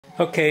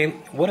Okay,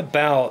 what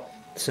about,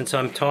 since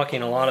I'm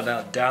talking a lot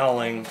about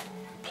doweling,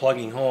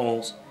 plugging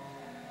holes,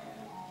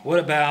 what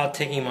about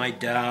taking my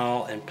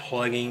dowel and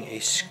plugging a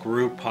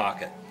screw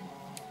pocket?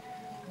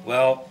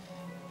 Well,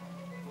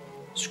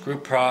 screw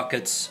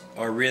pockets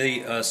are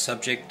really a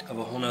subject of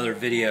a whole nother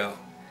video.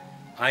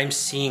 I'm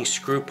seeing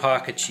screw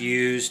pockets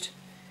used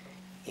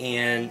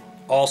and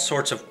all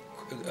sorts of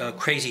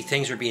crazy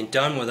things are being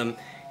done with them.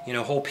 You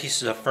know, whole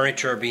pieces of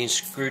furniture are being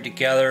screwed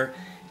together,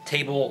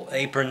 table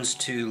aprons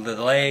to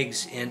the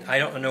legs, and I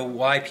don't know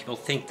why people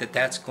think that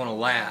that's going to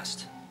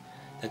last,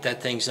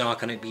 that thing's not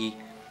going to be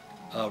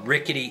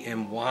rickety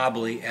and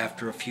wobbly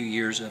after a few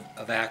years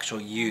of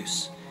actual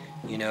use.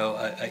 You know,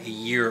 a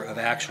year of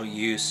actual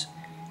use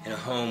in a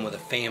home with a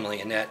family,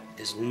 and that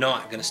is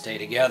not going to stay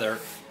together,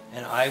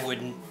 and I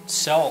wouldn't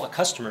sell a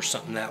customer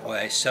something that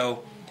way.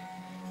 So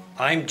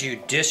I'm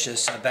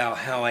judicious about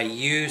how I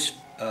use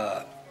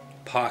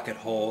pocket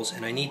holes,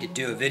 and I need to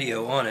do a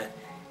video on it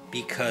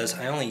because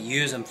I only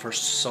use them for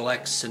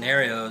select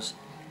scenarios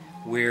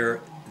where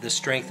the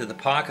strength of the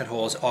pocket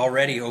hole is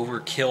already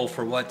overkill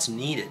for what's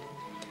needed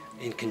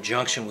in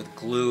conjunction with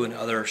glue and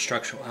other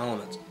structural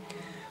elements.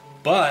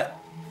 But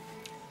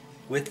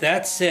with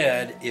that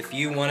said, if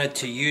you wanted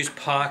to use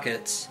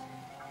pockets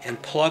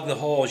and plug the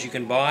holes, you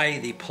can buy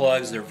the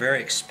plugs. They're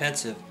very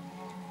expensive.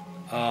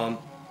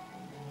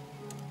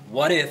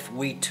 What if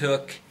we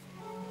took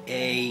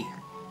a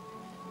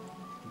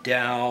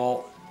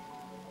dowel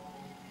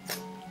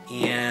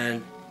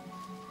and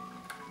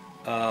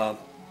let's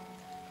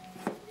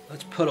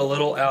put a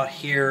little out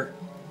here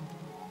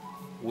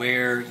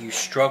where you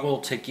struggle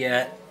to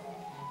get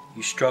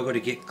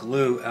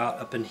glue out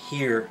up in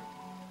here,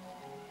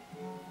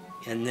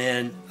 and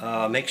then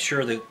make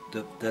sure that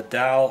the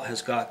dowel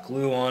has got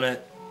glue on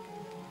it,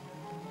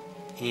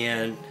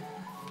 and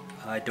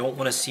I don't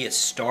want to see it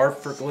starve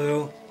for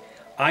glue.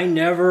 I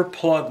never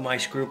plug my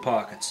screw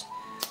pockets,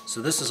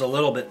 so this is a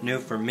little bit new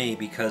for me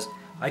because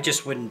I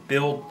just wouldn't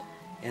build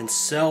and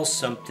sell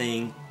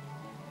something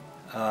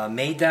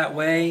made that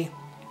way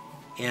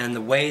and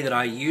the way that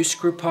I use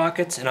screw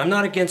pockets. And I'm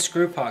not against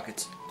screw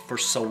pockets for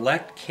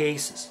select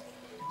cases,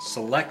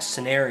 select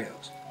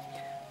scenarios,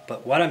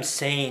 but what I'm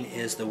saying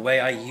is the way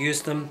I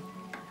use them,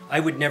 I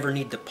would never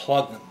need to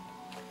plug them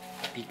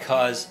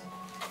because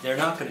they're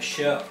not going to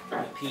show in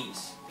a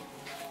piece.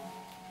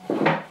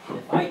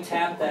 If I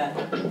tap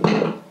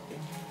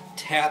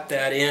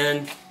that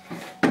in,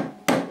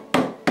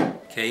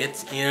 okay,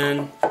 it's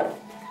in,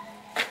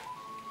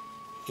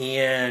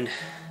 and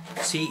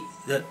see,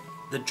 the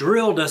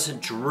drill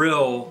doesn't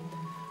drill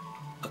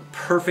a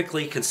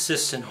perfectly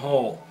consistent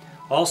hole.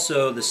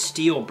 Also, the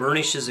steel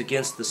burnishes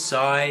against the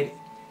side.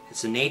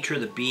 It's the nature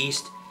of the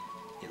beast.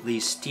 It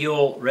leaves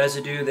steel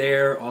residue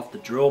there off the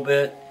drill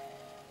bit.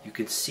 You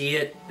can see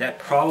it. That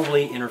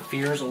probably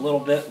interferes a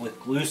little bit with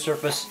glue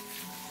surface.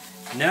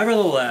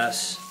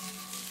 Nevertheless,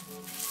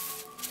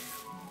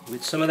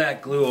 with some of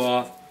that glue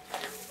off,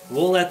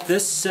 we'll let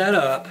this set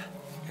up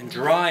and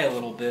dry a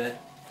little bit,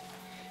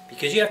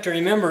 because you have to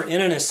remember,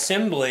 in an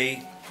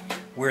assembly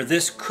where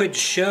this could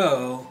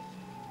show,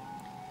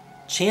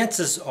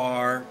 chances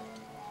are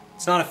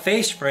it's not a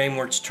face frame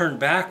where it's turned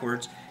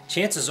backwards.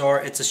 Chances are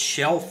it's a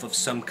shelf of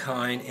some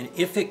kind, and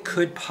if it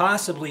could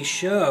possibly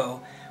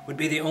show, would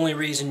be the only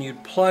reason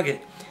you'd plug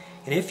it.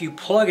 And if you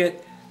plug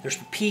it, there's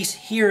a piece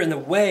here in the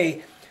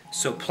way,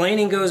 so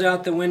planing goes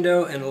out the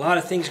window and a lot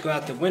of things go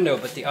out the window.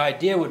 But the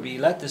idea would be,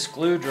 let this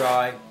glue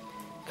dry,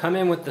 come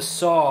in with the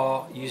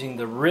saw using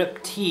the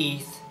rip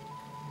teeth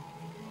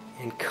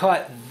and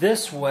cut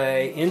this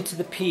way into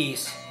the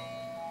piece.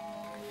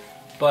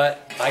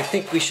 But I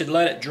think we should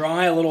let it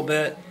dry a little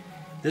bit.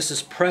 This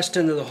is pressed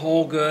into the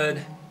hole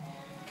good.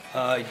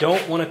 You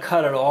don't want to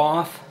cut it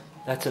off.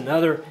 That's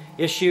another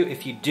issue.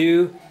 If you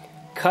do,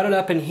 cut it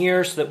up in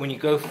here so that when you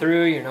go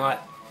through, you're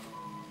not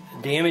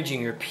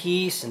damaging your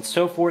piece and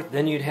so forth.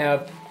 Then you'd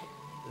have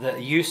the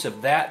use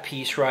of that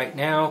piece right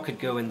now could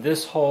go in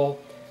this hole.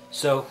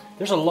 So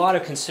there's a lot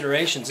of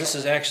considerations. This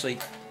is actually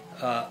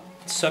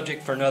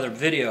subject for another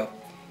video.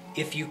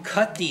 If you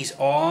cut these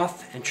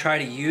off and try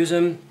to use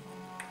them,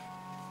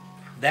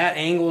 that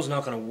angle is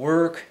not going to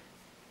work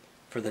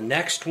for the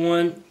next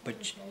one.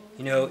 But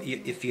you know,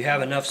 if you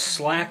have enough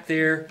slack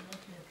there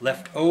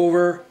left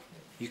over,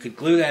 you could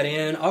glue that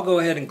in. I'll go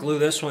ahead and glue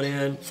this one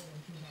in.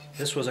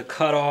 This was a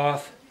cut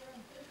off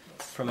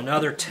from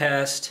another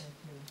test,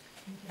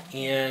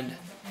 and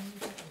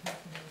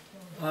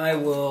I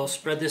will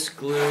spread this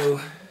glue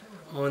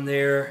on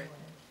there.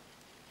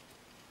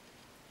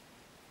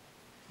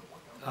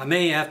 I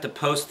may have to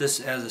post this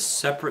as a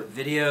separate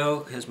video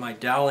because my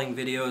doweling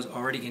video is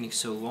already getting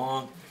so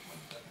long.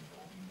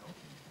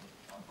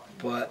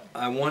 But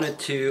I wanted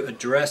to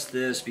address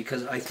this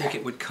because I think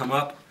it would come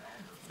up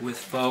with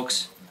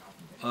folks.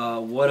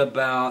 What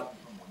about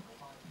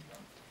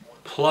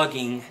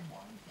plugging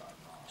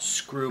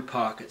screw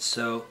pockets?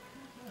 So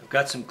I've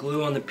got some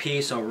glue on the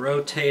piece. I'll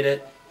rotate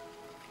it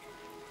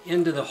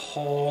into the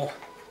hole.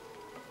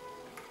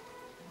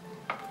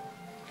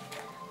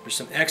 There's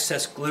some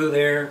excess glue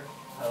there.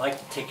 I like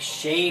to take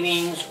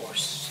shavings, or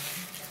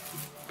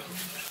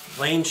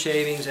plain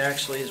shavings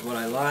actually is what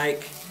I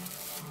like.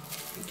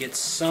 Get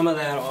some of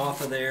that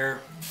off of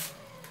there.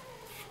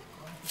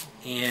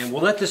 And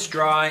we'll let this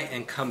dry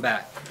and come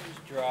back.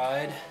 It's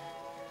dried.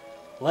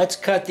 Let's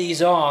cut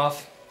these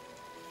off.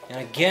 And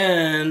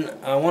again,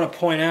 I want to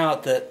point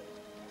out that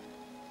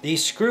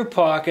these screw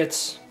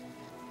pockets,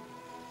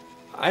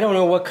 I don't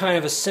know what kind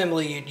of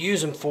assembly you'd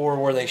use them for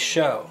where they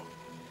show.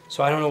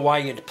 So I don't know why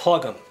you'd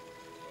plug them.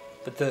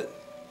 But the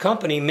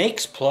company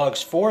makes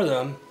plugs for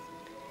them.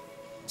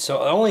 So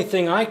the only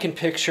thing I can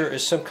picture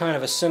is some kind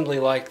of assembly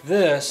like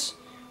this,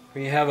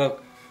 where you have a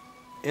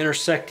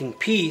intersecting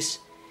piece,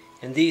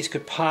 and these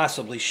could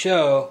possibly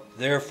show.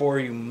 Therefore,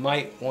 you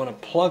might want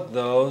to plug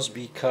those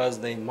because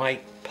they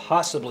might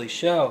possibly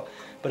show.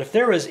 But if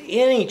there was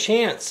any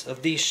chance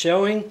of these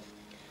showing,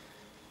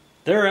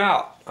 they're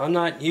out. I'm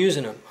not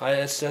using them.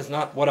 That's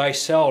not what I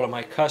sell to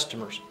my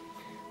customers.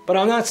 But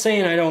I'm not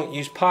saying I don't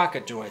use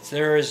pocket joints.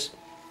 There is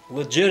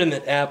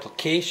legitimate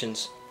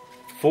applications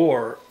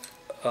for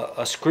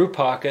a screw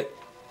pocket,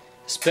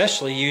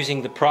 especially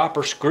using the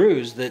proper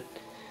screws that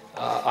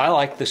I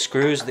like the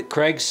screws that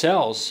Kreg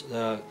sells.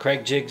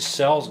 Kreg Jigs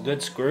sells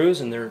good screws,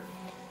 and they're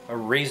a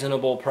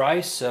reasonable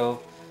price,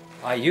 so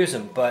I use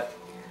them. But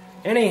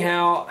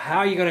anyhow, how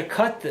are you going to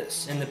cut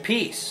this in the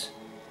piece?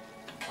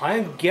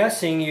 I'm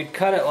guessing you'd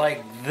cut it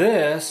like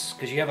this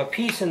because you have a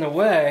piece in the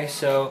way,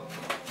 so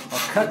I'll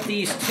cut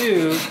these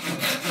two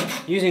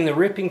using the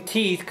ripping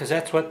teeth, because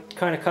that's what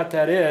kind of cut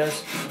that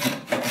is.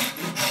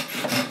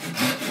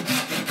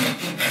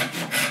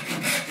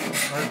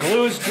 Our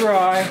glue's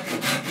dry.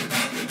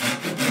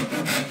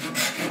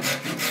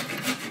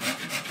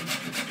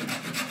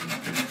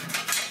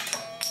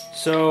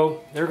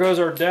 So there goes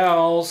our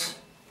dowels.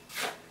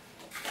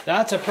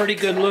 That's a pretty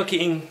good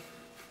looking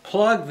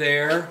plug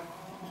there.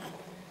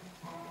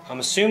 I'm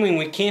assuming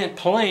we can't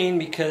plane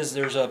because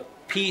there's a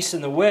piece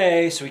in the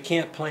way, so we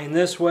can't plane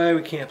this way,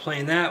 we can't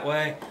plane that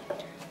way.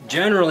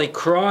 Generally,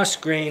 cross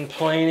grain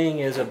planing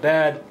is a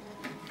bad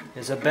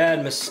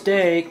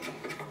mistake,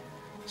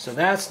 so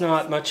that's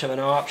not much of an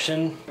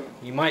option.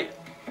 You might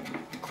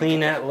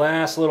clean that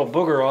last little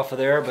booger off of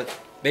there, but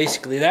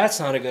basically that's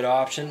not a good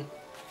option.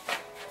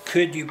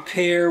 Could you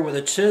pair with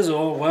a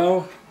chisel?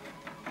 Well,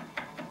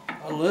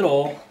 a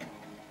little.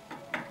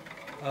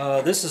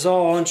 This is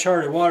all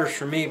uncharted waters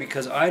for me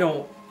because I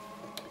don't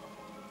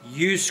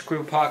use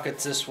screw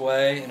pockets this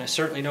way, and I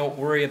certainly don't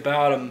worry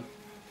about them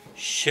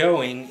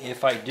showing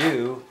if I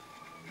do.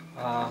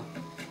 I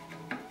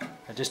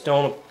just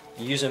don't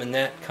use them in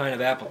that kind of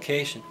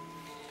application.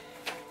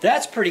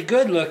 That's pretty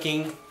good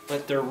looking,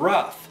 but they're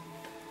rough.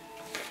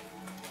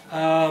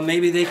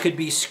 Maybe they could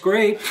be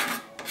scraped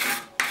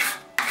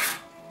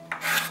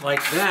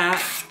like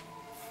that.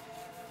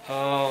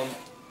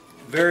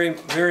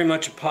 Very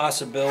much a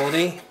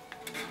possibility.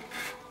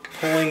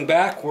 Pulling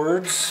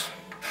backwards,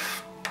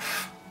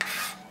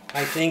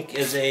 I think,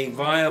 is a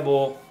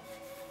viable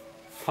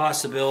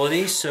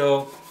possibility.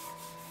 So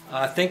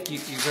I think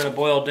you're going to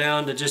boil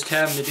down to just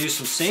having to do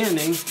some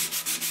sanding.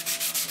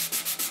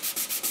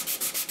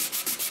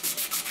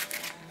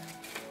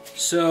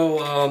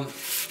 So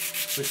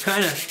we've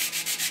kind of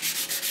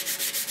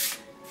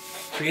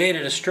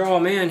created a straw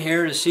man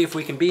here to see if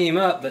we can beat him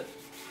up, but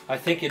I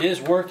think it is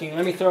working.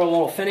 Let me throw a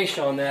little finish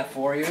on that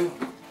for you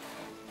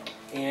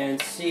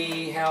and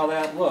see how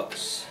that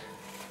looks.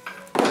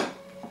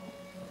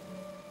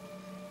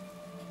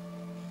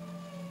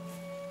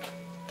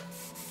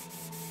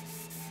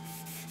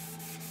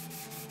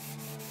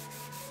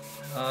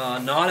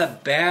 Not a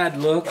bad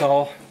look.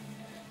 I'll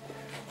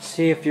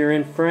see if you're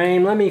in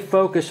frame. Let me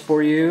focus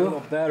for you a little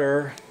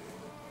better.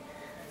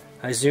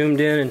 I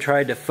zoomed in and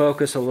tried to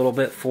focus a little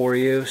bit for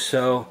you.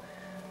 So,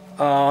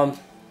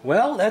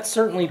 well, that's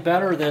certainly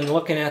better than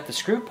looking at the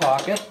screw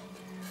pocket.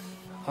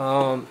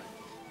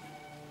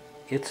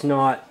 It's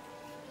not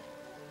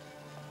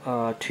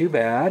too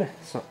bad.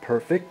 It's not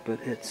perfect, but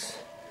it's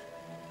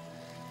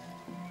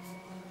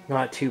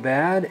not too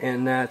bad,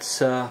 and that's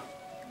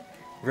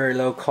very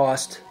low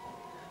cost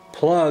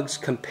plugs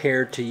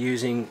compared to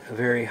using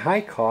very high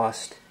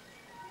cost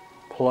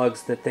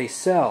plugs that they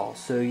sell.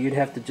 So you'd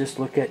have to just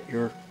look at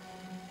your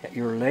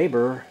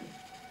labor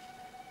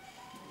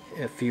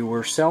if you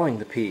were selling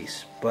the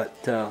piece.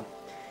 But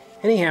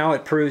anyhow,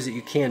 it proves that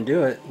you can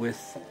do it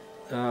with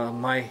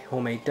my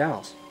homemade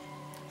dowels.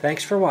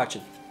 Thanks for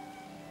watching.